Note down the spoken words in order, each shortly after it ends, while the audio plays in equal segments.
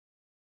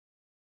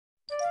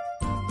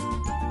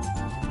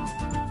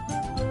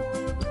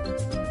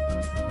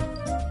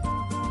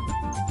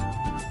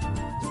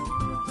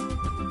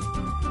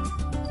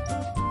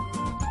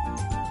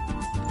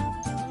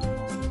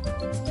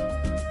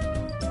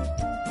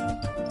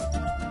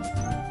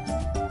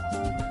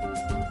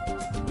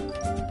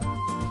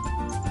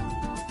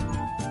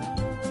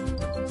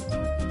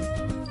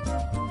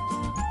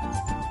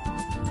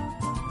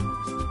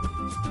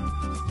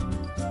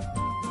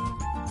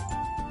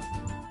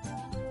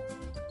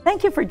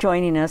Thank you for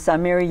joining us.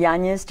 I'm Mary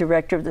Yanez,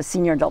 Director of the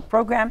Senior Adult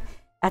Program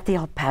at the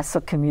El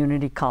Paso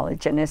Community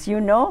College. And as you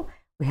know,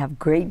 we have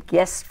great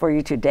guests for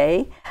you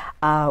today.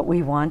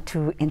 We want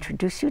to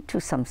introduce you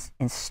to some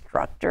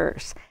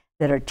instructors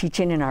that are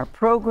teaching in our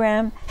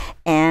program.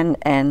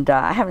 And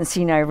I haven't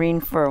seen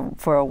Irene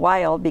for a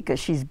while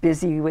because she's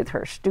busy with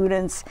her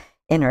students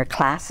in her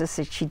classes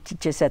that she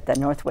teaches at the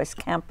Northwest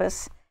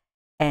Campus.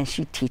 And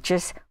she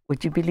teaches,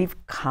 would you believe,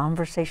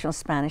 conversational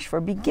Spanish for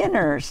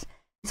beginners.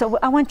 So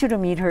I want you to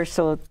meet her.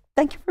 So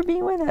thank you for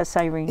being with us,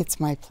 Irene. It's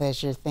my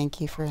pleasure.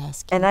 Thank you for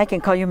asking. And I can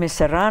call you Miss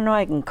Serrano,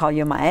 I can call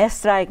you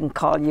Maestra, I can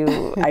call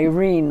you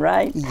Irene,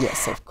 right?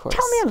 Yes, of course.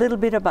 Tell me a little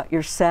bit about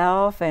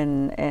yourself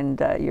and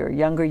your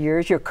younger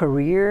years, your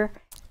career.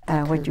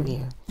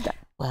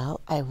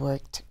 Well, I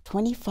worked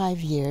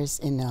 25 years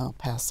in El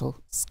Paso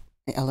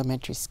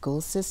elementary school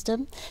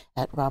system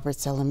at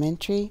Roberts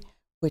Elementary,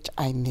 which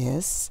I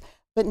miss.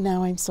 But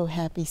now I'm so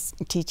happy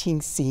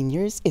teaching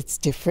seniors. It's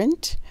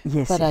different,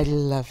 yes, but I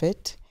love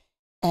it.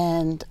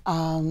 And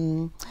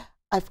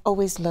I've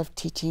always loved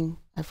teaching.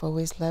 I've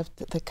always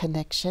loved the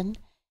connection.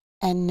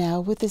 And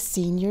now with the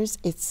seniors,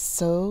 it's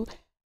so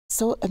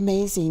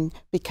amazing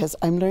because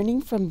I'm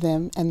learning from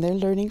them and they're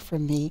learning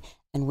from me,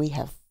 and we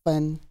have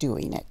fun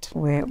doing it.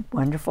 Well,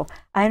 wonderful.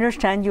 I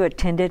understand you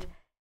attended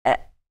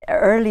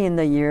early in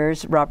the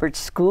years Roberts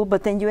School,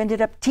 but then you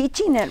ended up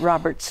teaching at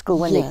Roberts School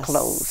when they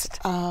closed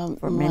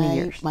for many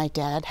years. My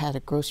dad had a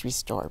grocery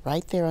store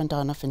right there on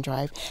Donovan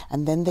Drive,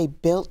 and then they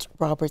built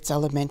Roberts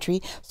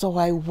Elementary, so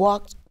I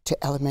walked to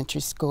elementary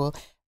school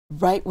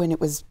right when it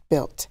was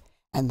built.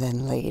 And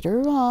then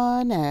later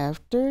on,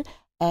 after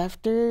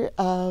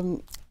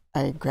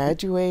I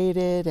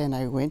graduated and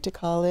I went to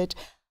college,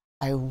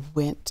 I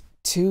went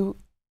to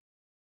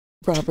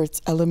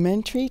Roberts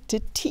Elementary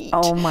to teach.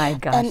 Oh my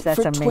gosh, and that's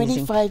amazing. For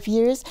 25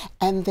 years,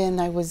 and then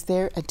I was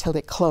there until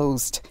it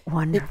closed.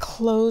 Wonderful. It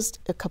closed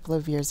a couple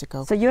of years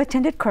ago. So you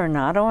attended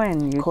Coronado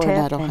and UTEP?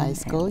 Coronado High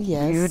School,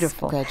 yes.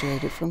 Beautiful.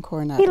 Graduated from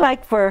Coronado. We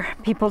like for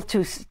people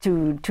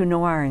to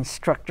know our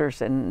instructors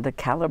and the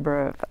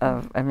caliber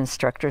of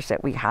instructors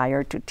that we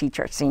hire to teach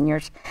our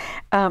seniors.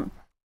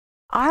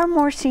 Are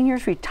more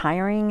seniors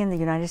retiring in the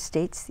United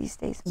States these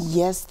days?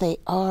 Yes, they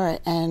are.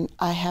 And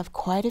I have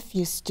quite a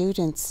few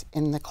students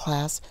in the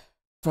class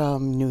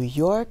from New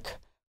York,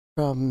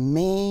 from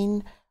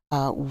Maine,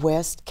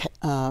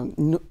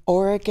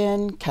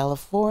 Oregon,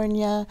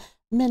 California,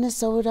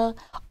 Minnesota,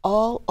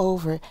 all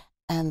over.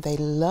 And they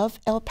love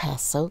El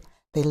Paso.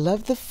 They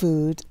love the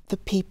food, the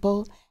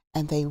people,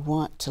 and they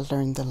want to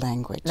learn the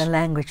language. The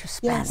language of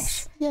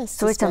Spanish. Yes.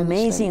 So it's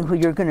amazing who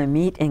you're going to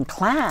meet in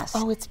class.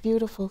 Oh, it's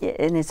beautiful.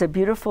 And it's a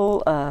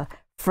beautiful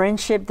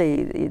friendship.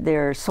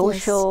 Their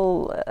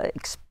social,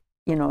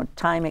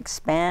 time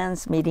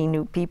expands, meeting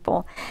new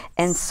people.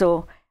 And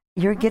so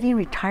you're getting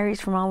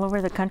retirees from all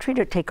over the country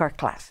to take our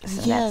classes.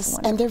 And yes,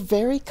 and they're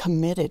very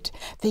committed.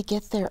 They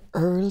get there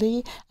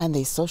early and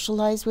they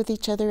socialize with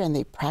each other and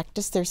they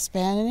practice their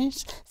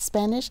Spanish.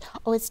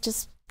 Oh, it's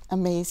just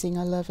amazing.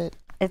 I love it.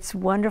 It's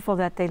wonderful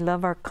that they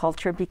love our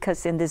culture,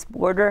 because in this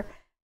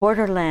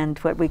borderland,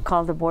 what we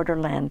call the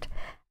borderland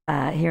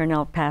here in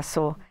El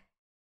Paso,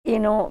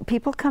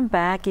 people come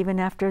back even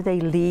after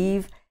they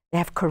leave. They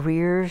have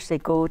careers. They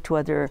go to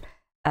other,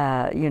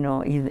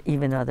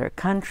 even other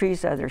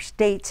countries, other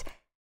states.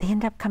 They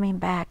end up coming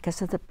back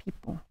because of the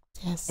people.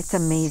 Yes. It's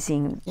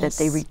amazing that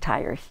they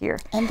retire here.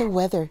 And the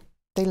weather.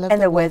 They love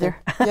the weather.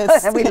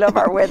 Yes. And we love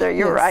our weather.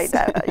 You're right.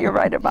 You're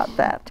right about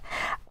that.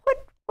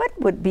 What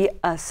would be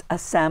a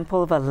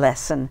sample of a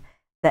lesson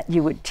that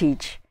you would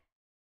teach?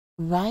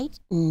 Right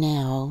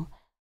now,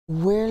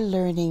 we're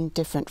learning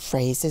different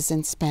phrases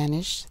in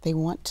Spanish. They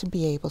want to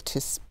be able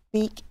to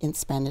speak in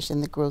Spanish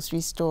in the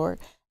grocery store,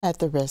 at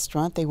the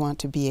restaurant. They want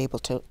to be able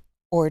to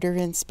order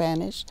in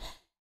Spanish.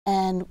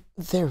 And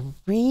they're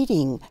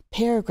reading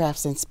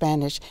paragraphs in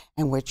Spanish,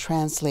 and we're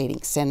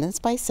translating sentence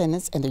by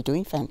sentence, and they're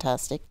doing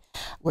fantastic.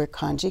 We're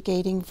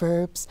conjugating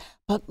verbs,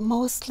 but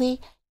mostly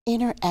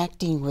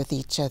interacting with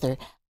each other,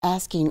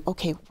 asking,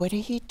 okay, what are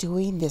you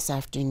doing this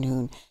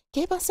afternoon?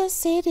 ¿Qué vas a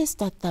hacer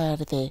esta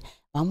tarde?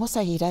 Vamos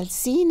a ir al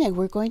cine.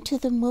 We're going to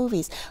the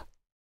movies.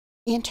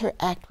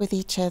 Interact with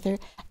each other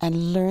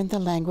and learn the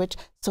language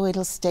so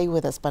it'll stay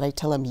with us. But I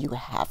tell them, you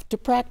have to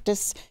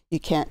practice. You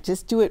can't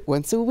just do it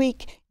once a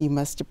week. You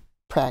must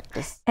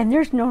practice. And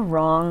there's no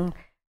wrong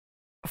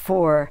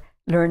for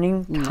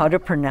learning how to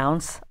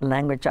pronounce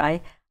language. I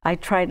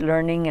tried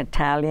learning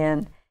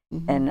Italian.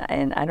 And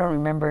I don't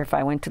remember if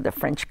I went to the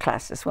French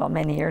class as well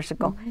many years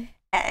ago.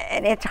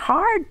 And it's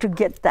hard to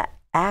get that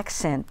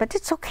accent, but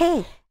it's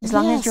okay as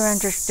long as you're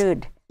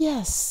understood.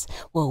 Yes.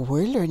 Well,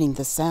 we're learning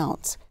the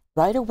sounds.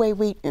 Right away,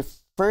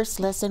 first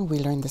lesson, we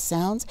learn the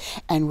sounds,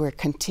 and we're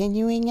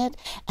continuing it.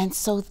 And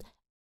so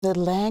the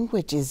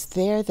language is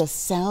there, the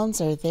sounds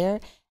are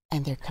there,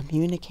 and they're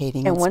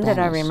communicating in one Spanish.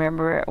 that I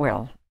remember,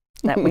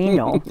 that we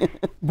know,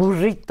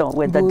 burrito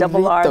with the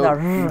double R,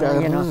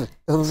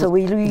 So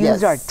we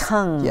use our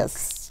tongue,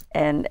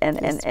 and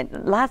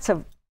lots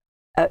of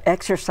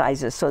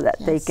exercises so that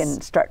they can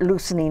start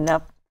loosening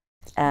up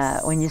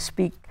when you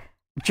speak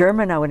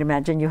German, I would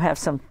imagine you have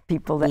some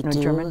people that know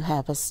German. We do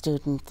have a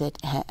student that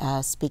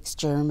speaks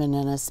German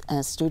and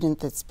a student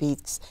that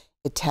speaks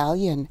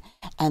Italian,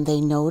 and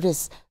they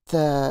notice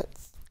a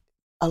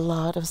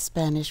lot of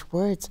Spanish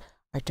words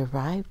are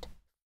derived.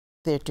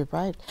 They're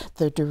derived.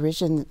 The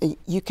derision,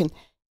 you can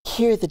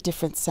hear the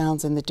different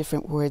sounds and the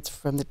different words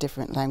from the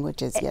different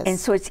languages, yes. And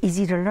so it's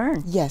easy to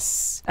learn.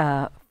 Yes.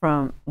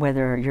 From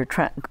whether you're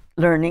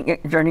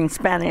learning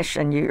Spanish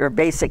and your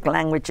basic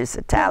language is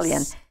Italian,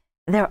 yes.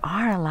 There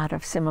are a lot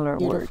of similar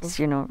words,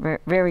 you know,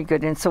 very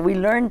good. And so we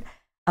learn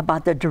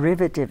about the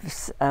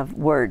derivatives of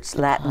words,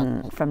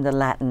 Latin, from the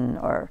Latin,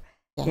 or,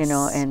 yes. You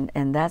know,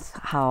 and that's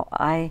how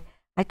I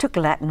took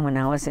Latin when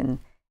I was in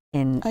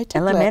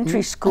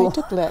elementary school. I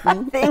took Latin.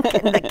 I think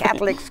in the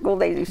Catholic school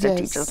they used to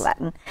teach us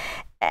Latin.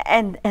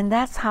 And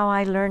that's how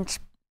I learned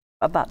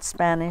about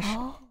Spanish.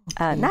 Oh,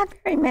 okay. Not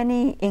very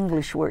many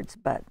English words,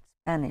 but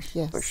Spanish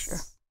for sure.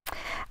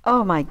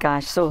 Oh my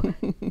gosh! So,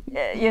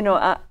 you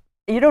know,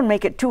 you don't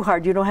make it too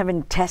hard. You don't have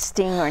any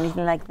testing or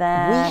anything like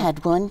that. We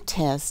had one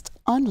test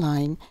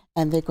online,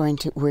 and we're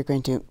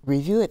going to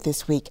review it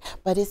this week.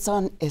 But it's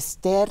on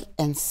estar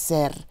and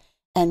ser.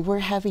 And we're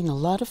having a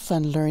lot of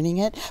fun learning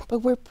it, but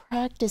we're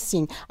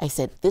practicing. I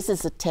said, this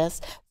is a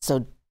test,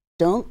 so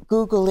don't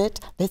Google it.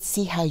 Let's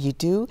see how you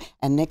do,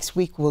 and next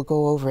week we'll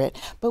go over it.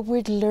 But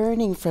we're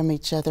learning from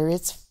each other.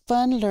 It's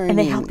fun learning. And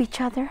they help each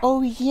other?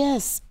 Oh,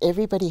 yes.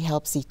 Everybody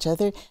helps each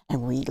other,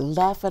 and we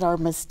laugh at our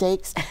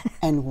mistakes,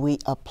 and we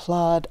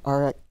applaud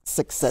our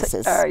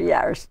successes.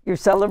 Yeah, you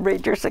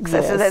celebrate your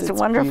successes. Yes, That's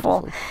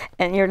wonderful. Beautiful.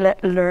 And you're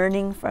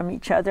learning from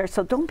each other.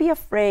 So don't be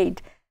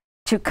afraid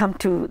to come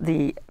to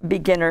the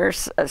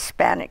beginners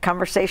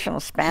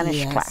conversational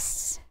Spanish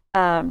class.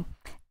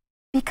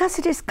 Because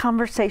it is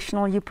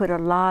conversational, you put a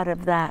lot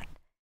of that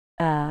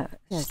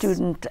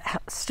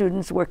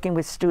students working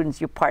with students,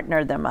 you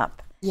partner them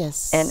up.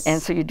 Yes.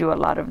 And so you do a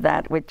lot of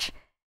that, which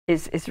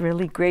is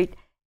really great.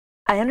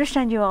 I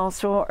understand you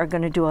also are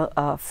going to do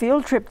a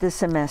field trip this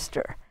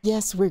semester.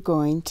 Yes, we're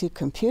going to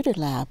computer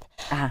lab.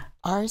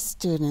 Our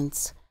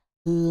students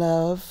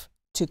love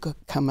to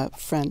come up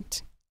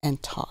front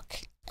and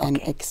talk. And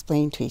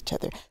explain to each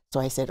other. So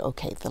I said,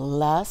 okay, the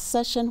last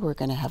session we're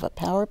going to have a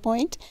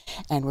PowerPoint,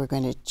 and we're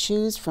going to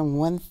choose from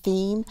one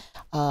theme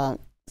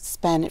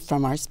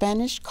from our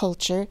Spanish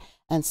culture.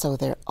 And so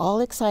they're all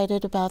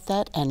excited about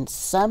that, and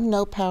some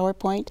know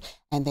PowerPoint,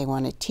 and they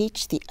want to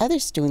teach the other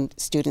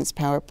students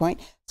PowerPoint.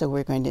 So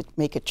we're going to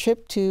make a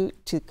trip to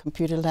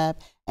Computer Lab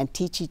and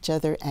teach each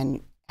other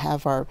and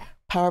have our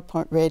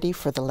PowerPoint ready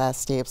for the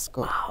last day of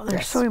school. Wow,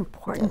 they're so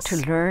important to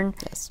learn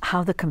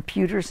how the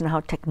computers and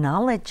how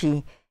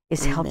technology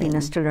is helping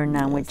us to learn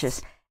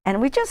languages. And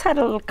we just had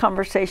a little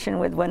conversation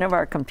with one of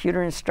our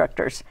computer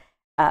instructors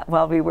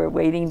while we were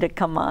waiting to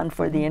come on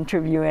for the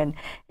interview, and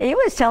he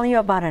was telling you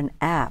about an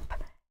app.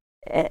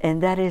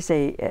 And that is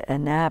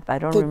an app, I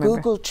don't remember. The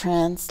Google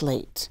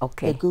Translate.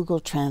 Okay. The Google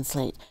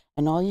Translate.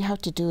 And all you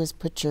have to do is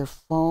put your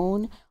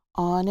phone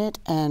on it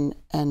and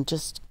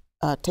just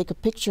take a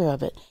picture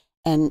of it.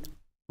 And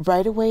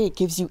right away, it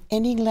gives you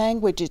any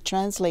language. It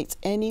translates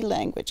any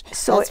language.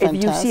 So if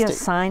you see a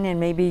sign and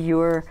maybe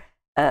you're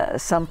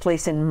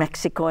someplace in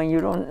Mexico and you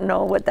don't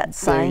know what that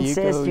sign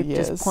says, you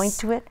just point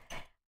to it.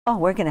 Oh,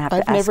 we're going to have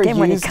to ask him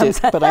when he comes.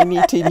 But I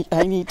need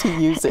to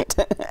use it.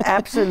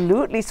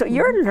 Absolutely. So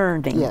you're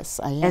learning, yes,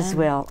 I am. As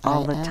well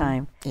all the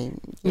time.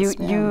 Yes,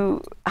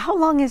 how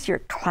long is your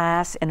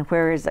class, and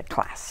where is the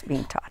class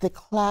being taught? The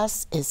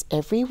class is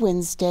every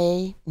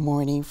Wednesday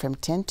morning from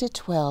 10 to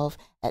 12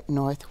 at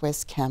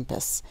Northwest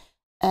Campus,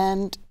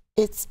 and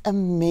it's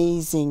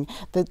amazing.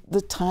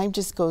 The time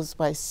just goes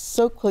by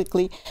so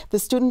quickly. The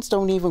students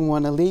don't even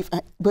want to leave.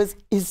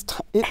 It's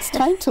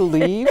time to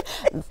leave.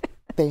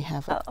 They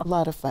have a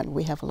lot of fun.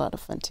 We have a lot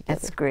of fun together.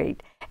 That's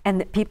great.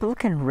 And people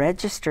can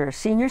register.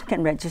 Seniors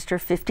can register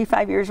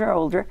 55 years or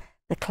older.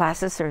 The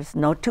classes, there's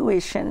no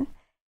tuition.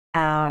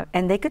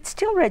 And they could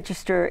still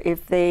register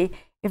if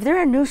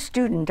they're a new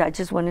student. I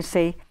just want to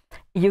say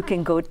you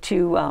can go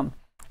to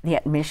the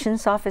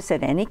admissions office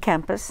at any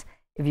campus.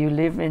 If you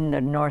live in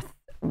the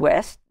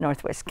Northwest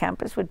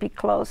Campus would be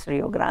close,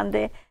 Rio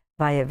Grande,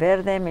 Valle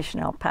Verde, Mission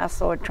El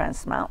Paso, or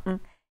Trans Mountain.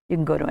 You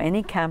can go to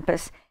any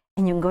campus,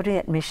 and you can go to the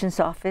admissions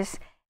office,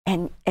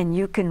 and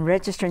you can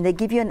register, and they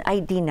give you an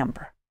ID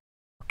number,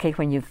 okay,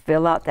 when you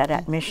fill out that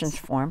admissions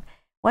form.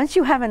 Once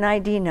you have an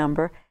ID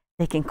number,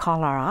 they can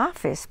call our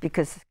office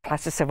because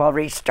classes have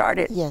already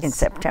started in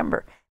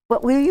September.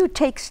 But will you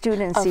take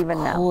students even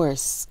now? Of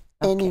course.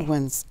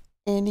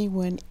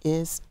 Anyone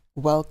is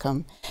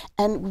welcome.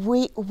 And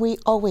we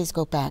always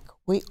go back.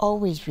 We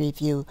always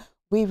review.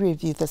 We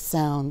review the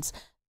sounds,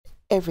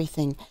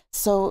 everything.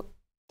 So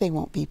they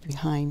won't be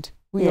behind.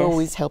 We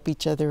always help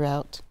each other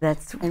out.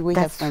 And we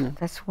have fun.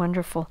 That's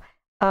wonderful.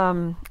 How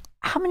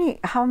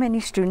many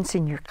students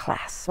in your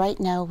class? Right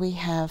now we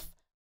have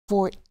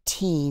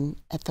 14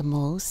 at the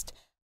most,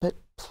 but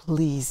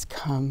please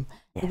come.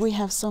 Yes. We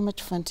have so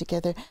much fun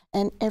together,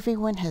 and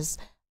everyone has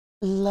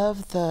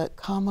loved the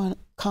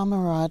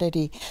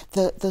camaraderie,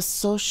 the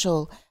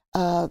social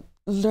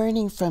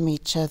learning from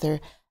each other,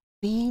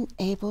 being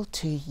able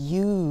to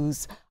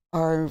use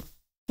our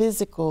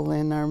physical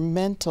and our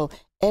mental,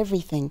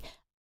 everything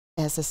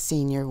as a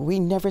senior. We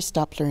never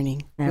stop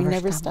learning. We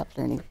never stop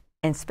learning.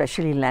 And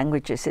especially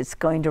languages. It's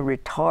going to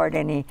retard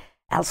any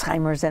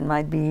Alzheimer's that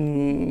might be,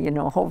 you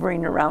know,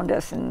 hovering around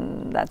us,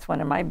 and that's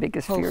one of my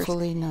biggest fears.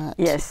 Hopefully not.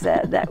 Yes,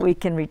 that we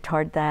can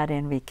retard that,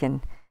 and we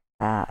can,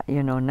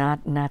 you know,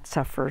 not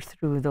suffer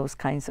through those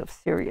kinds of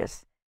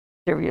serious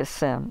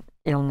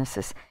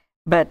illnesses.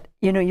 But,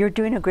 you know, you're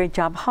doing a great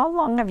job. How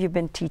long have you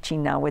been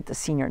teaching now with the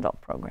Senior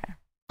Adult Program?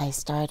 I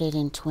started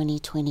in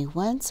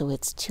 2021, so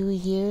it's 2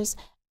 years,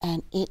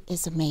 and it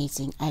is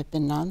amazing. I've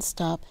been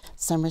nonstop,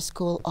 summer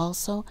school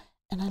also,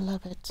 and I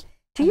love it.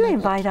 Do you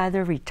invite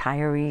other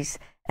retirees,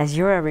 as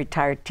you're a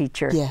retired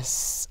teacher?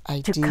 Yes, I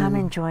do. To come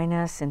and join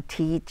us and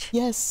teach?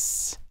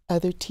 Yes,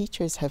 other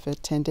teachers have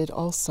attended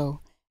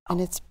also,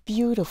 and it's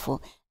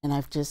beautiful. And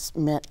I've just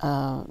met,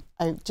 I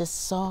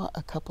just saw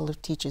a couple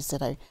of teachers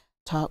that I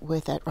taught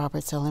with at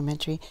Roberts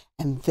Elementary,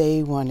 and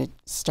they want to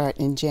start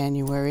in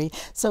January.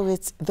 So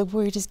the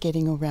word is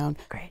getting around.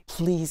 Great.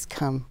 Please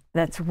come.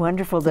 That's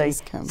wonderful.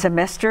 Please the come.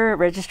 Semester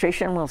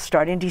registration will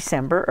start in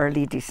December,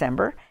 early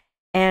December.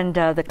 And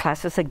the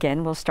classes,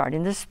 again, will start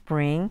in the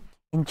spring,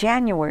 in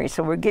January.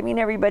 So we're giving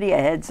everybody a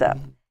heads up.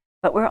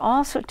 But we're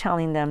also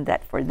telling them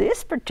that for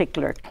this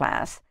particular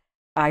class,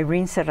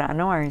 Irene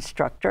Serrano, our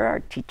instructor,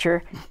 our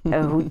teacher,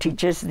 who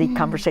teaches the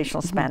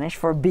conversational Spanish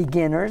for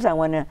beginners, I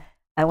want to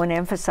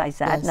emphasize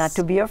that. Yes. Not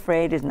to be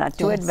afraid, it's not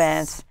too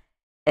advanced.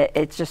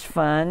 It's just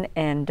fun.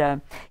 And,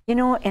 you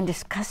know, and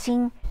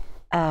discussing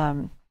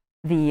the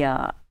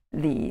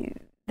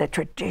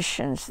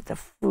traditions, the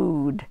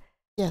food.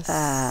 Yes.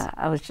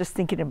 I was just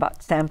thinking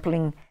about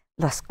sampling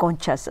las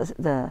conchas,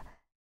 the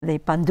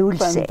pan dulce.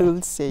 Pan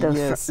dulce,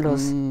 yes.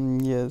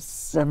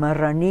 Yes. The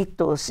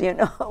marranitos, you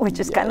know, which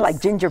is kind of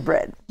like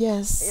gingerbread.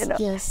 Yes, you know?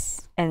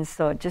 yes. And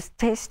so just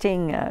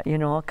tasting, you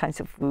know, all kinds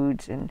of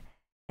foods and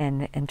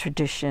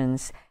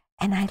traditions.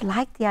 And I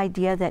like the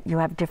idea that you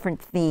have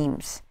different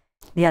themes.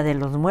 Dia de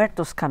los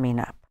Muertos coming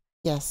up.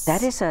 Yes.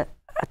 That is a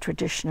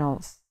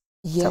traditional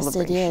celebration. Yes,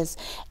 it is.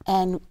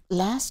 And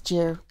last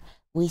year,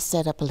 we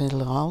set up a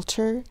little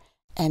altar,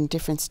 and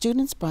different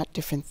students brought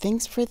different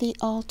things for the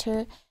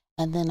altar.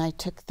 And then I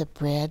took the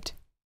bread,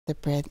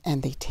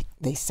 and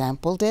they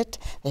sampled it.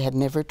 They had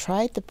never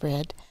tried the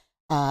bread.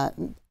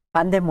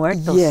 Pan de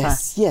Muertos.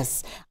 Yes,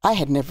 yes. I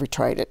had never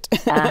tried it.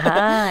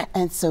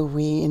 And so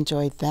we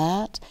enjoyed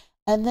that.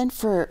 And then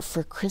for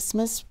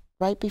Christmas,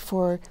 right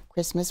before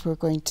Christmas, we're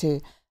going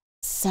to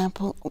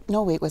sample,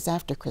 no, it was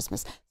after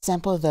Christmas,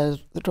 sample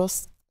the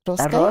rosca.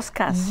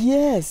 Roscas.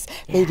 Yes.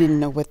 Yeah. They didn't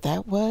know what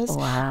that was.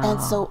 Wow. And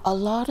so a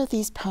lot of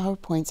these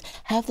PowerPoints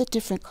have the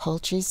different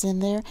cultures in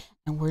there,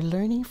 and we're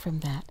learning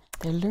from that.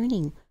 They're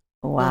learning.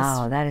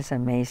 Wow, that is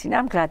amazing.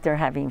 I'm glad they're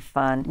having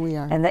fun. We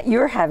are. And that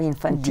you're having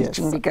fun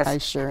teaching, because I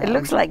sure it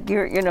looks like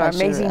you're, you know, an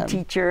amazing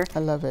teacher. I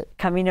love it.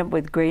 Coming up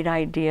with great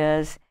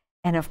ideas.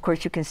 And of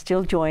course, you can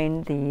still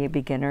join the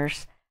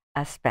beginners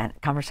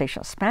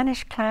conversational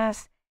Spanish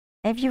class.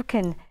 If you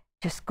can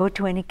just go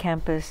to any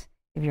campus,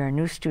 if you're a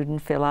new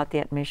student, fill out the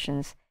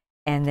admissions,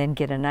 and then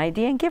get an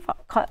ID and give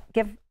our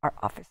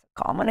office a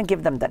call. I'm going to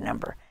give them the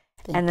number.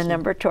 Thank you. The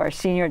number to our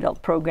Senior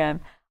Adult Program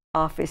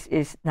office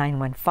is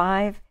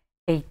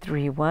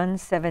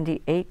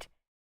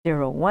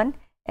 915-831-7801,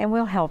 and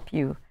we'll help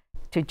you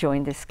to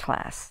join this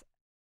class.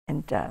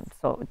 And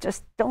so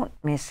just don't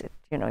miss it.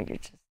 You know, you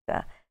just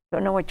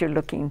don't know what you're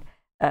looking,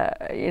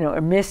 you know,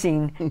 or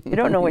missing. You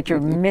don't know what you're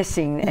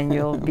missing, and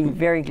you'll be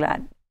very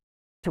glad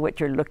to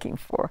what you're looking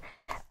for.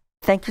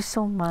 Thank you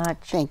so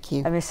much. Thank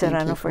you. Ms.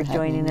 Serrano, for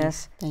joining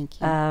us.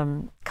 Thank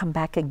you. Come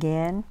back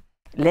again.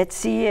 Let's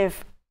see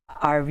if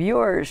our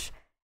viewers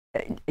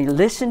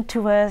listen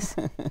to us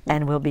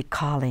and will be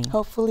calling.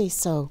 Hopefully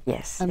so.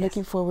 Yes. I'm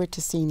looking forward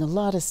to seeing a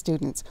lot of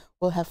students.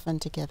 We'll have fun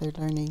together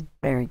learning.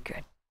 Very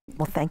good.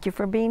 Well, thank you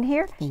for being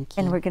here. Thank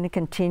you. And we're going to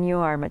continue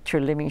our Mature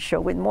Living show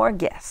with more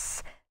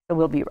guests. So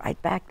we'll be right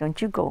back.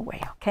 Don't you go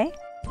away, okay?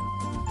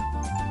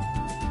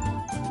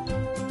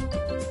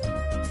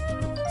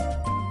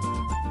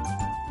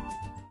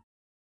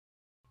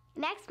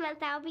 Next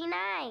month I'll be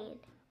 9.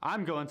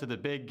 I'm going to the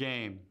big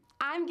game.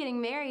 I'm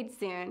getting married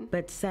soon.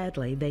 But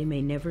sadly, they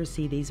may never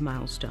see these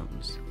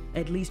milestones.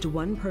 At least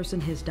one person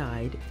has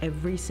died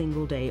every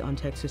single day on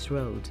Texas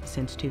roads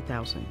since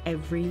 2000.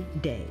 Every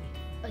day.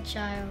 A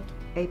child.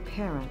 A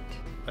parent.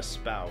 A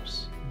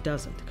spouse.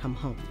 Doesn't come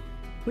home.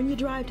 When you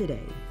drive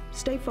today,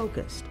 stay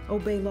focused,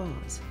 obey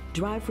laws,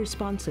 drive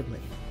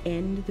responsibly,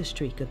 end the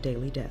streak of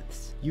daily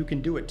deaths. You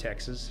can do it,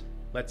 Texas.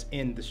 Let's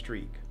end the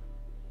streak.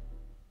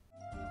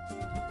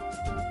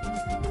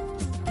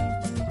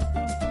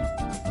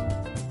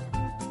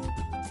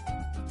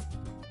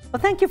 Well,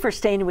 thank you for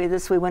staying with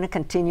us. We want to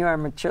continue our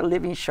Mature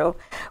Living show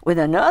with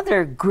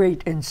another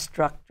great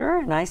instructor.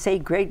 And I say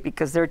great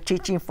because they're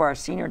teaching for our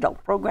Senior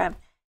Adult Program.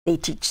 They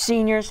teach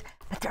seniors,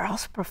 but they're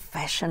also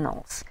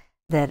professionals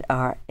that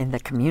are in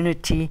the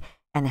community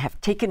and have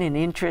taken an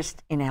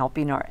interest in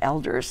helping our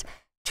elders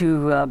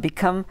to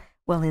become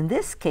Well, in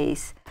this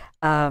case,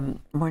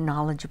 more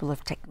knowledgeable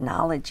of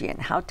technology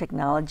and how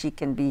technology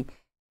can be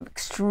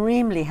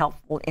extremely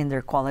helpful in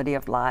their quality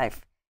of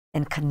life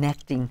and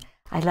connecting.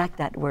 I like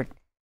that word,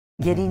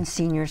 getting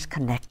seniors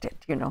connected,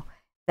 you know.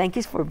 Thank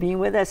you for being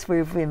with us.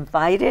 We've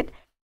invited,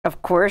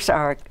 of course,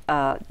 our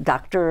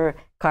Dr.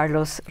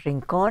 Carlos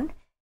Rincon.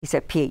 He's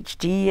a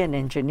PhD, an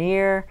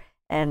engineer,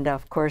 and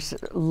of course,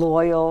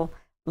 loyal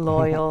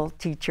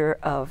teacher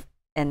of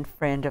and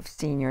friend of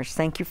seniors.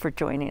 Thank you for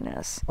joining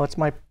us. Well, it's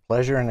my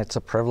pleasure, and it's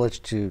a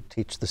privilege to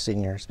teach the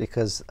seniors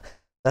because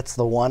that's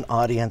the one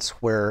audience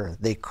where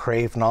they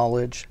crave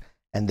knowledge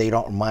and they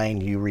don't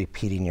mind you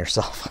repeating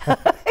yourself.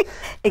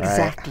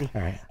 Exactly.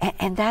 Right.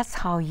 And that's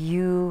how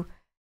you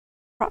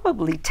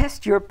probably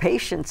test your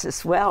patience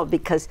as well,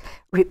 because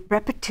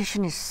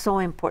repetition is so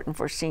important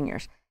for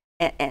seniors.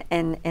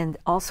 And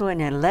also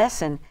in a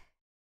lesson,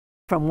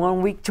 from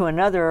one week to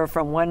another, or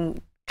from one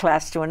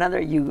class to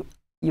another, you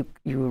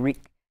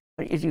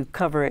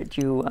cover it,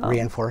 you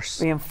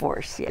reinforce.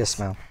 Reinforce, yes. Yes,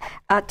 ma'am.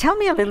 Tell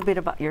me a little bit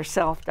about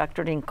yourself,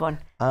 Dr. Rincon.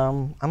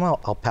 I'm an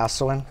El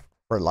Pasoan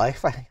for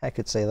life, I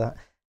could say that.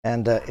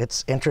 And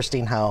it's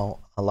interesting how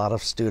a lot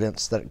of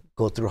students that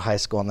go through high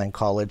school and then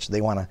college,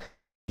 they want to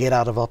get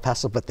out of El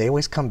Paso, but they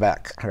always come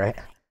back, right?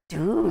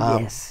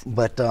 Yes.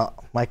 But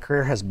my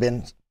career has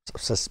been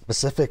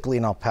specifically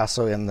in El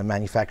Paso in the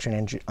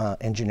manufacturing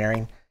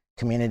engineering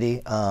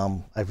community.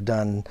 I've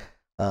done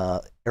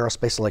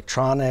aerospace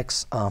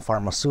electronics,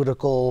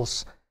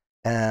 pharmaceuticals,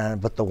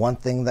 but the one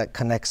thing that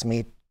connects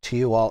me to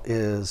you all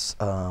is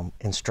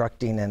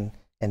instructing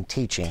and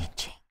teaching.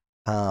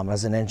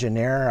 As an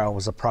engineer, I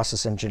was a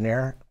process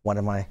engineer. One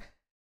of my,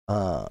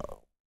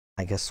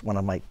 I guess, one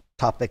of my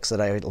topics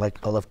that I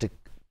love to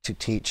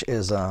teach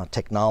is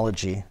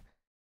technology,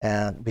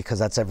 and because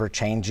that's ever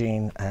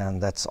changing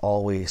and that's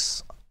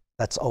always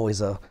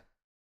a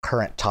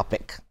current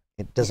topic.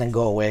 It doesn't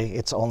go away.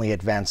 It's only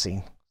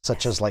advancing,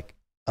 such as like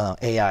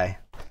AI,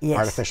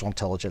 artificial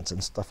intelligence,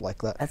 and stuff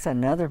like that. That's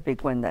another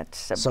big one.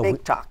 That's a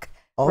big talk.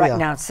 Oh, right yeah.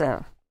 now, it's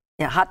a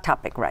hot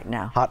topic right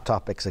now. Hot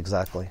topics,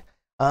 exactly.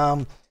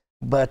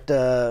 But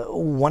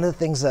one of the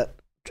things that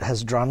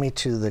has drawn me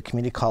to the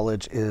community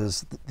college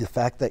is the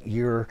fact that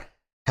you're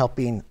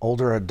helping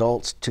older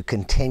adults to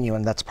continue,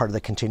 and that's part of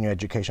the continuing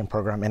education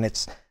program. And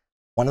it's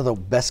one of the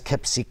best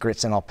kept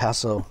secrets in El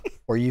Paso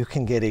where you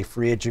can get a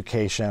free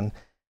education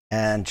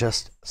and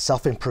just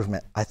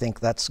self-improvement. I think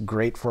that's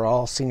great for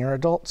all senior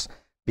adults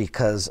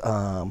because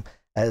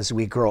as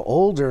we grow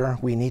older,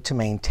 we need to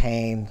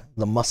maintain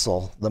the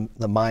muscle,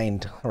 the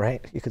mind,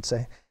 right, you could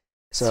say.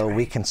 So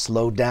we can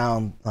slow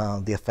down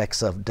the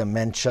effects of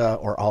dementia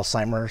or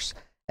Alzheimer's.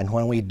 And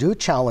when we do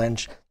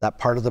challenge that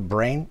part of the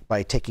brain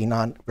by taking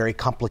on very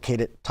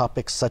complicated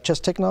topics such as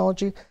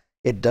technology,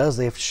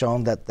 they've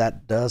shown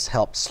that does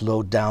help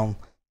slow down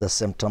the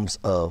symptoms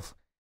of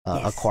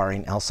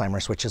acquiring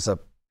Alzheimer's, which is a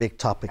big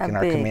topic in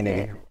our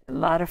community. A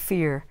lot of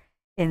fear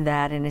in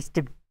that, and it's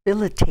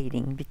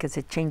debilitating because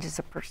it changes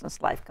a person's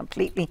life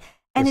completely.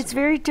 And it's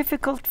very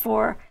difficult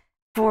for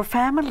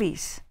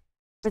families,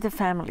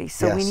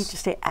 So we need to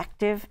stay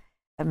active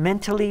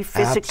mentally,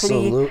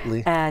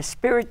 physically,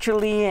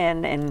 spiritually,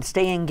 and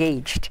stay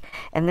engaged.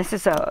 And this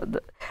is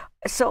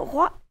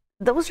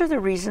those are the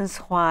reasons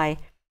why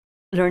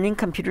learning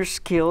computer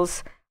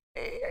skills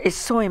is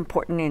so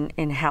important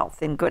in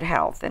health, in good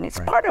health, and it's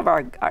part of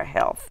our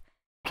health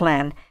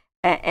plan.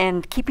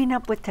 And keeping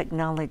up with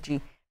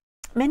technology.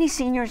 Many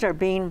seniors are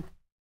being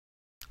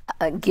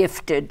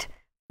gifted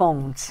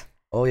phones.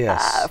 Oh,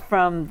 yes.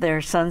 From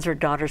their sons or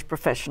daughters,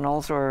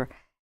 professionals,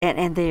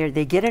 and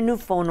they get a new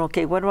phone.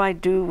 Okay, what do I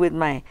do with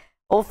my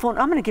old phone?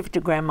 I'm going to give it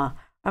to grandma.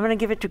 I'm going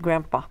to give it to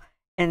grandpa.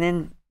 And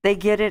then they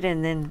get it,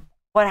 and then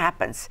what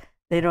happens?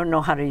 They don't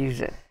know how to use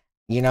it.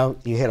 You know,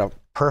 you hit a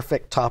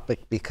perfect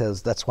topic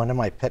because that's one of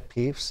my pet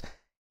peeves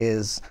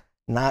is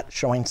not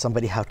showing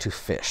somebody how to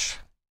fish.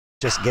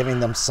 Just giving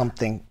them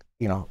something,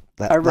 you know.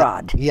 A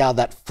rod.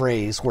 That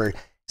phrase where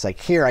it's like,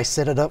 here, I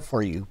set it up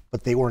for you,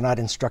 but they were not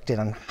instructed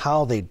on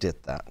how they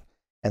did that.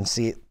 And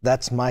see,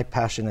 that's my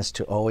passion, is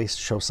to always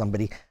show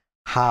somebody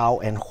how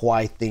and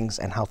why things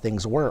and how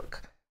things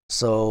work.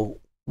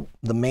 So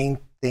the main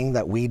thing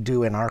that we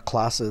do in our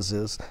classes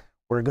is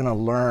we're going to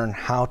learn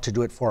how to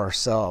do it for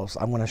ourselves.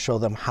 I'm going to show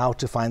them how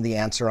to find the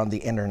answer on the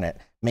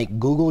internet. Make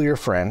Google your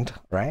friend,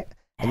 right?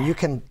 And you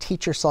can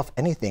teach yourself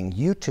anything.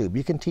 YouTube,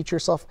 you can teach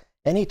yourself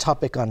any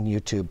topic on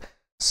YouTube.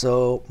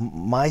 So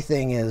my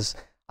thing is,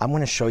 I'm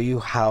going to show you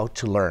how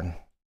to learn.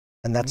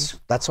 And that's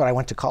what I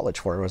went to college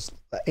for.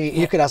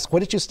 You could ask, what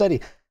did you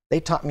study?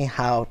 They taught me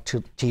how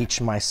to teach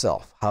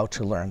myself, how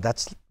to learn.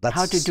 That's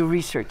how to do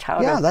research, how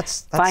to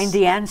that's find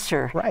the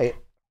answer. Right.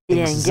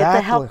 Yeah, and get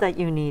the help that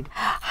you need.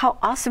 How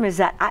awesome is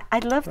that? I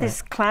love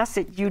this class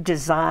that you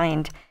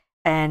designed,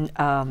 and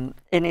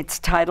it's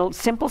titled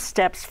Simple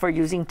Steps for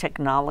Using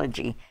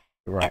Technology.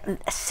 Right.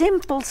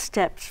 Simple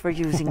Steps for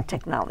Using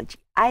Technology.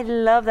 I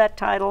love that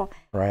title.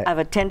 Right. I've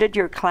attended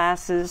your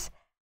classes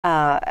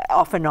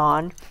off and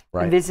on,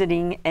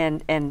 visiting,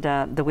 and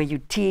the way you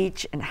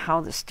teach and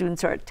how the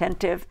students are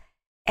attentive.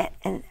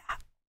 And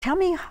Tell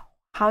me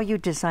how you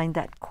designed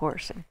that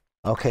course.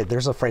 Okay,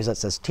 there's a phrase that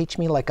says, teach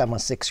me like I'm a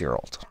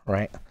 6-year-old,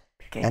 right?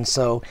 Okay. And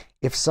so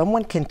if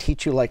someone can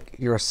teach you like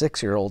you're a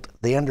 6-year-old,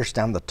 they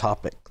understand the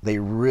topic. They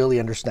really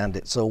understand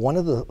it. So one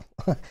of the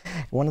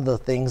one of the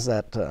things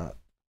that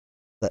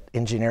that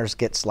engineers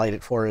get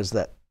slighted for is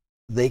that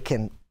they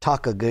can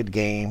talk a good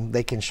game,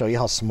 they can show you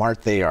how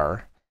smart they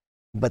are,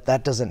 but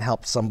that doesn't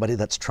help somebody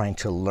that's trying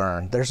to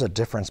learn. There's a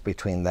difference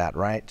between that,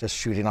 right? Just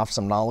shooting off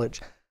some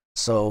knowledge.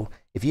 So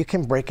if you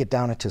can break it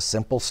down into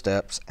simple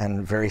steps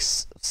and very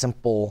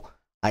simple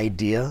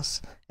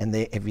ideas, and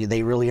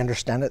they really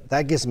understand it,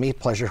 that gives me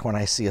pleasure when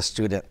I see a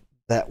student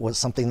that was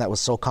something that was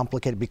so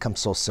complicated become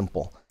so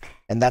simple.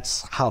 And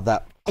that's how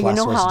that class was designed.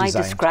 You know how I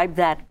describe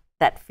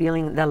that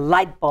feeling, the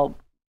light bulb,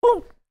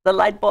 boom, the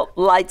light bulb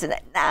lights, and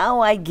now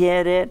I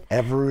get it.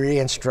 Every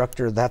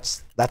instructor,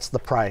 that's the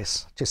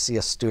prize, to see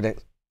a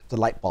student, the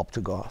light bulb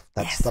to go off.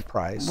 That's the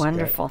prize.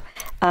 Wonderful.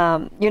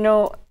 Right? You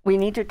know, we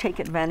need to take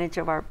advantage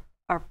of our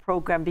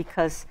program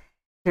because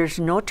there's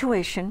no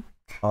tuition.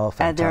 Oh,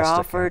 fantastic. They're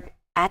offered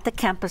at the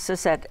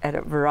campuses at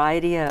a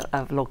variety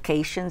of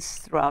locations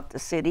throughout the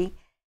city,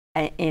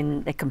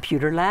 in the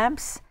computer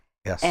labs.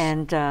 Yes.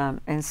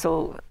 And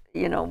so,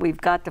 you know, we've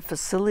got the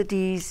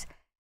facilities.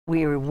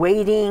 We are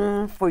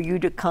waiting for you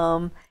to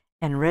come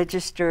and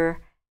register.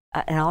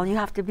 And all you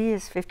have to be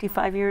is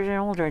 55 years and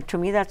older. To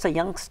me, that's a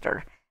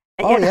youngster.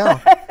 Oh, yeah.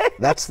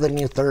 That's the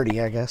new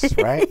 30, I guess,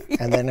 right?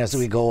 Yes. And then as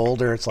we go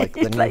older, it's like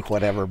the new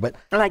whatever. But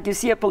like you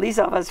see a police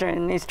officer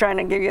and he's trying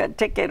to give you a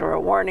ticket or a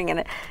warning,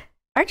 and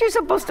aren't you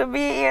supposed to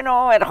be, you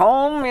know, at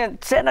home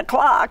at 10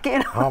 o'clock, you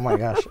know? Oh, my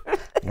gosh.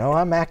 No,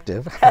 I'm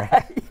active.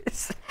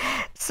 Yes.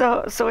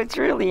 So it's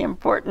really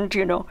important,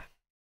 you know.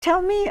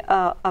 Tell me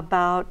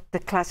about the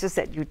classes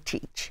that you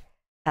teach,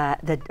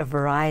 the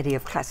variety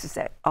of classes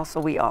that also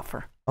we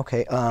offer.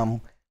 Okay.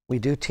 We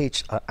do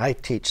teach, I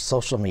teach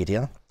social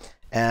media.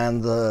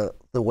 And the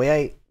way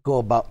I go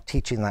about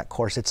teaching that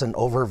course, it's an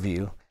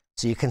overview.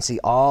 So you can see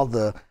all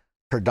the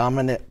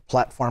predominant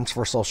platforms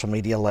for social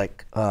media,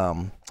 like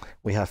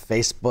we have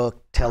Facebook,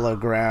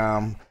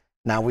 Telegram.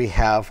 Now we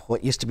have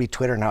what used to be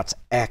Twitter, now it's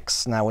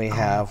X. Now we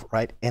have,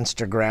 right,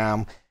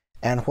 Instagram.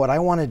 And what I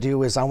want to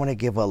do is I want to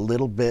give a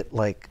little bit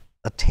like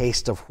a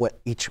taste of what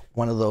each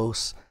one of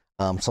those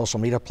social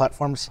media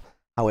platforms,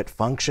 how it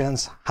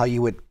functions, how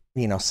you would,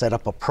 you know, set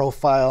up a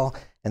profile.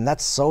 And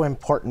that's so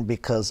important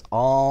because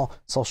all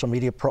social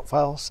media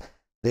profiles,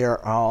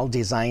 they're all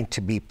designed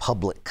to be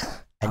public.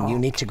 And you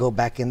need to go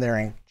back in there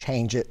and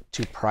change it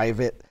to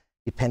private,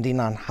 depending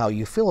on how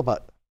you feel about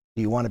it.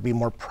 Do you want to be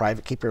more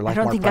private, keep your life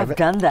more private? I don't think I've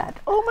done that.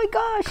 Oh my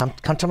gosh.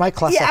 Come to my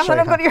class. Yeah, I'm going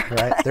to go to your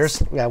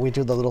class. Right? We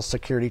do the little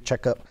security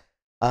checkup.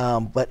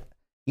 But,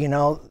 you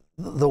know,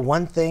 the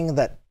one thing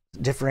that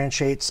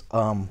differentiates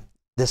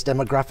this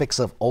demographics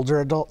of older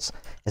adults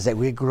is that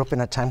we grew up in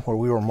a time where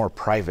we were more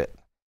private.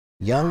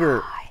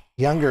 Younger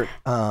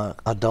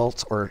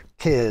adults or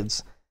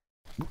kids,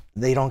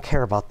 they don't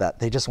care about that.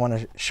 They just want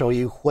to show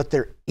you what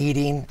they're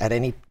eating at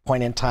any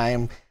point in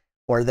time,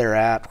 where they're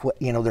at,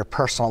 what, you know, their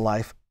personal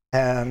life.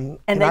 And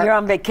then you're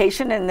on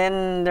vacation, and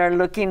then they're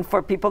looking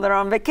for people that are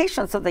on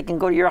vacation so they can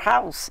go to your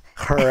house.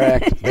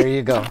 Correct. There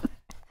you go.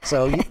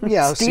 So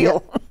yeah,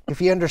 so if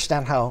you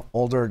understand how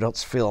older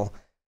adults feel,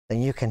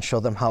 then you can show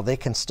them how they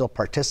can still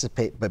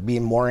participate but be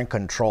more in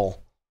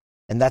control.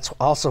 And that's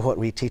also what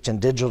we teach in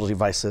digital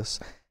devices,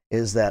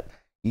 is that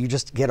you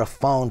just get a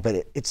phone,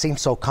 but it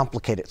seems so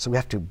complicated. So we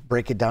have to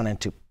break it down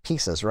into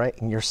pieces, right,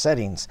 in your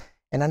settings,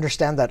 and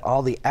understand that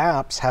all the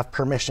apps have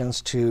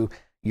permissions to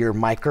your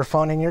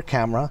microphone and your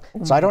camera.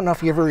 So I don't know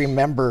if you ever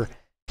remember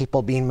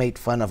people being made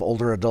fun of,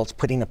 older adults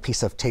putting a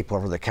piece of tape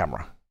over the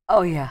camera.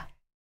 Oh, yeah.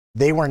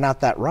 They were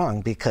not that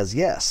wrong, because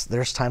yes,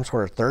 there's times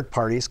where third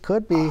parties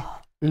could be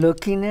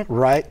looking at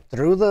right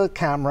through the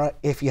camera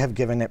if you have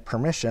given it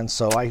permission.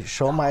 So I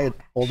show my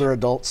older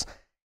adults,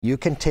 you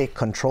can take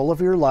control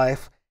of your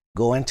life,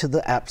 go into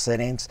the app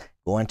settings,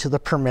 go into the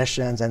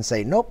permissions and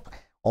say, nope,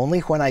 only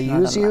when I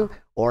use you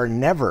or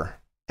never.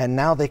 And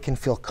now they can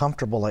feel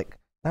comfortable, like,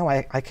 no,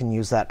 I can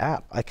use that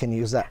app. I can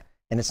use that.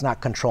 And it's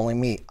not controlling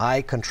me.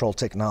 I control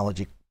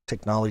technology.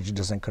 Technology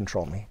doesn't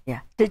control me. Yeah.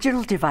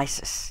 Digital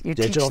devices. You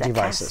Digital teach that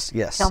devices, class.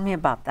 yes. Tell me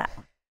about that.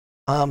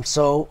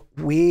 So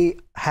we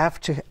have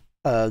to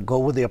go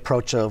with the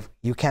approach of,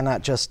 you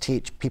cannot just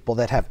teach people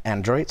that have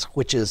Androids,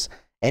 which is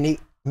any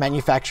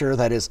manufacturer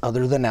that is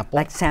other than Apple.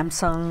 Like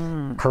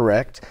Samsung.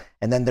 Correct.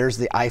 And then there's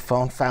the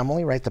iPhone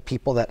family, right? The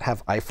people that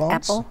have iPhones.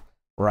 Apple.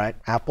 Right,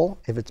 Apple.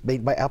 If it's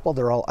made by Apple,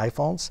 they're all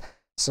iPhones.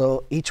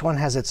 So each one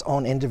has its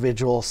own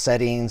individual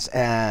settings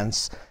and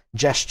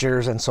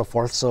gestures and so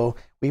forth. So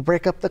we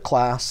break up the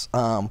class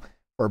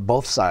for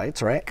both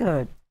sides, right?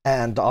 Good.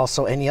 And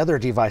also any other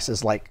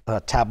devices like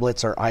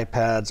tablets or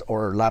iPads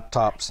or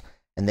laptops,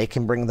 and they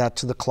can bring that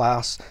to the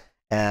class.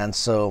 And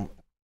so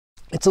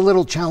it's a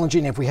little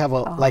challenging if we have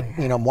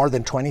more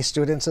than 20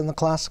 students in the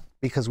class,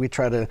 because we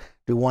try to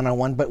do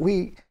one-on-one, but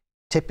we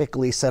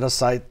typically set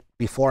aside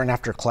before and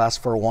after class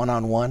for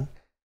one-on-one.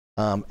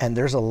 And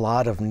there's a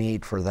lot of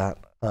need for that.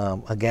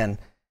 Again,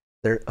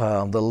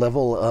 The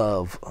level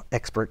of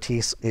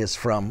expertise is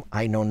from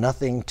I know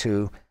nothing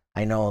to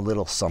I know a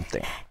little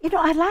something. You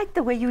know, I like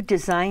the way you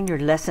design your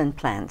lesson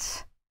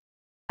plans.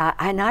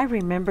 And I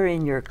remember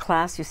in your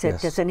class you said,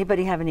 Yes. does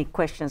anybody have any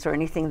questions or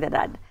anything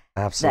that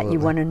Absolutely. you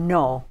want to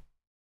know?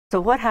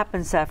 So what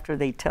happens after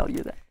they tell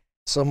you that?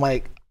 So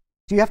Mike,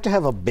 you have to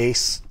have a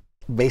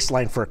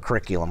baseline for a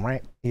curriculum,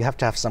 right? You have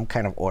to have some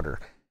kind of order.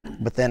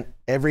 But then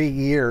every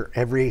year,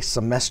 every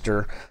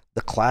semester,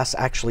 the class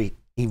actually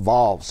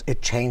evolves.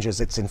 It changes,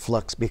 it's in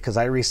flux, because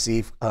I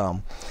receive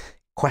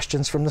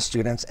questions from the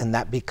students and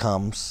that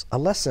becomes a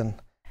lesson.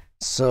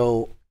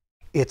 So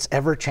it's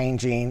ever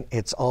changing,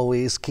 it's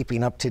always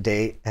keeping up to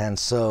date. And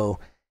so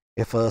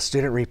if a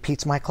student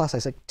repeats my class, I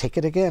say, take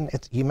it again.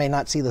 You may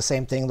not see the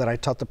same thing that I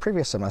taught the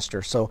previous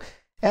semester. So,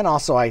 and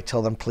also I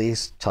tell them,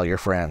 please tell your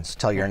friends,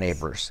 tell your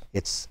neighbors.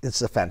 It's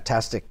a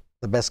fantastic,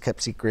 the best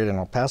kept secret in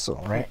El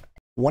Paso, right?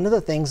 One of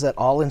the things that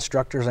all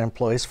instructors and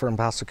employees for El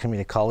Paso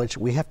Community College,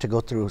 we have to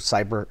go through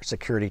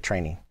cybersecurity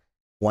training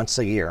once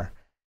a year.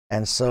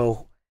 And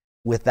so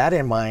with that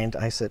in mind,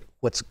 I said,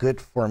 what's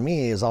good for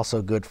me is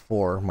also good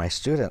for my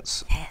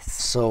students. Yes.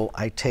 So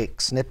I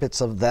take snippets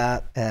of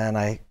that and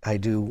I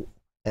do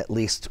at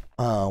least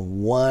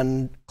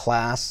one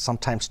class,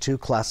 sometimes two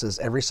classes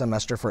every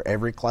semester for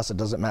every class. It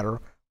doesn't matter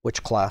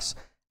which class.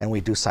 And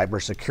we do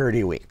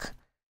Cybersecurity Week.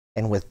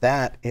 And with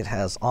that, it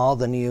has all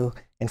the new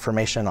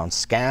information on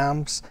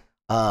scams,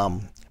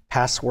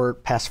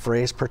 password,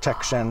 passphrase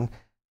protection,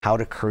 how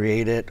to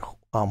create it,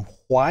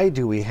 why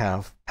do we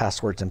have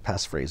passwords and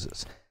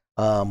passphrases.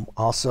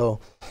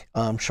 Also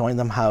showing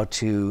them how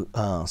to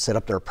set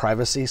up their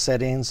privacy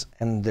settings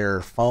and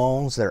their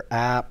phones, their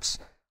apps,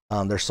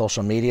 their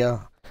social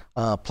media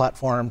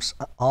platforms,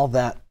 all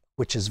that,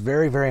 which is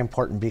very, very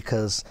important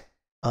because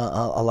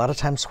a lot of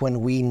times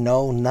when we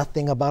know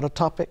nothing about a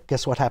topic,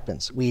 guess what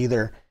happens? We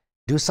either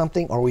do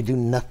something or we do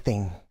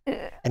nothing.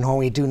 And when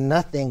we do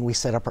nothing, we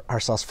set up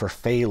ourselves for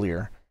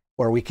failure,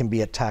 where we can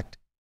be attacked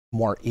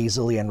more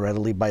easily and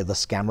readily by the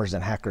scammers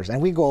and hackers.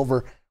 And we go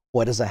over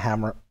what is a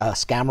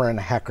scammer and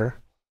a hacker,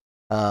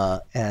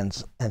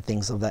 and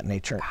things of that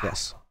nature.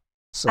 Yes.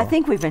 So I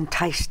think we've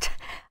enticed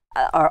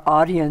our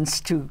audience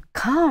to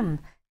come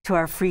to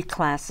our free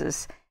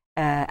classes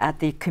at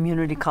the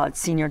Community College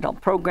Senior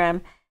Adult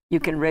Program. You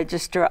can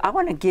register. I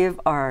want to give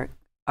our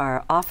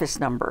office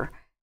number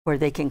where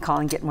they can call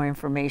and get more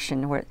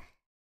information. Where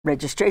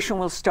registration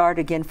will start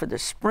again for the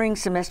spring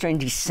semester in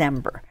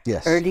December.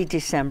 Yes. Early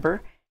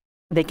December.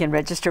 They can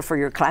register for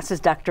your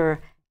classes.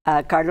 Dr.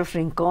 Carlos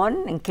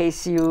Rincon, in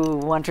case you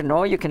want to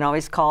know, you can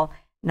always call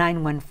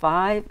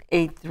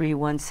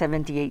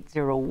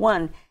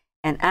 915-831-7801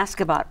 and ask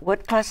about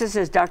what classes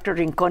is Dr.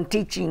 Rincon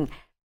teaching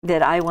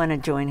that I want to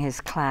join his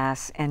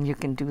class, and you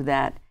can do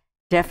that.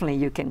 Definitely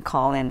you can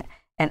call and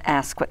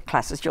ask what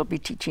classes you'll be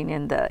teaching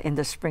in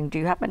the spring. Do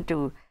you happen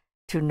to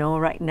know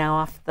right now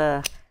off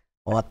the...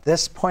 Well, at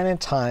this point in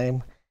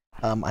time,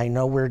 I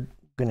know we're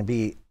going to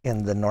be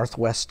in the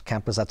Northwest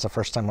campus. That's the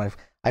first time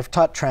I've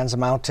taught Trans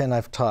Mountain,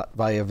 I've taught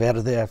Valle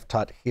Verde, I've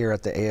taught here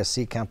at the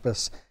ASC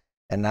campus,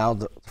 and now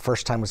the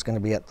first time is going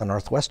to be at the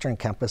Northwestern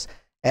campus.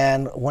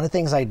 And one of the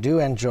things I do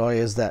enjoy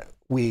is that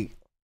the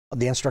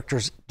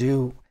instructors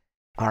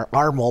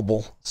are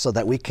mobile so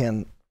that we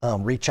can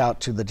reach out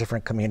to the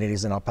different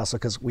communities in El Paso,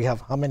 because we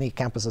have, how many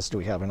campuses do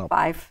we have in El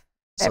Paso? 5,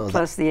 So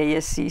plus the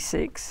ASC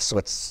 6. So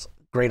it's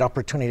great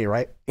opportunity,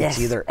 right? Yes,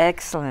 It's either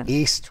excellent.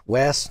 east,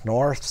 west,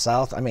 north,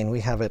 south. I mean, we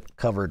have it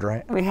covered,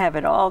 right? We have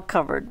it all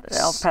covered, the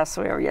El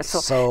Paso area.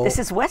 So this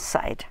is West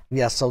Side.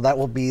 Yeah, so that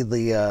will be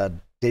the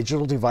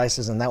digital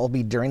devices, and that will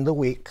be during the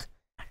week.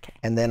 Okay.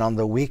 And then on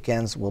the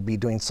weekends, we'll be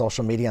doing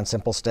social media and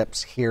simple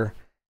steps here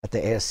at the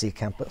ASC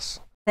campus.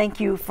 Thank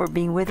you for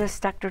being with us,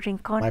 Dr.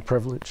 Rincon. My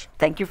privilege.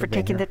 Thank you for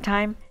being taking here. the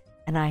time.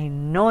 And I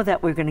know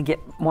that we're going to get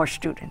more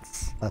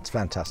students. That's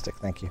fantastic.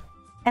 Thank you.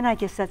 And I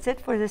guess that's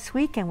it for this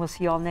week, and we'll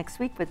see you all next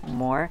week with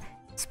more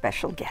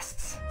special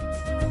guests.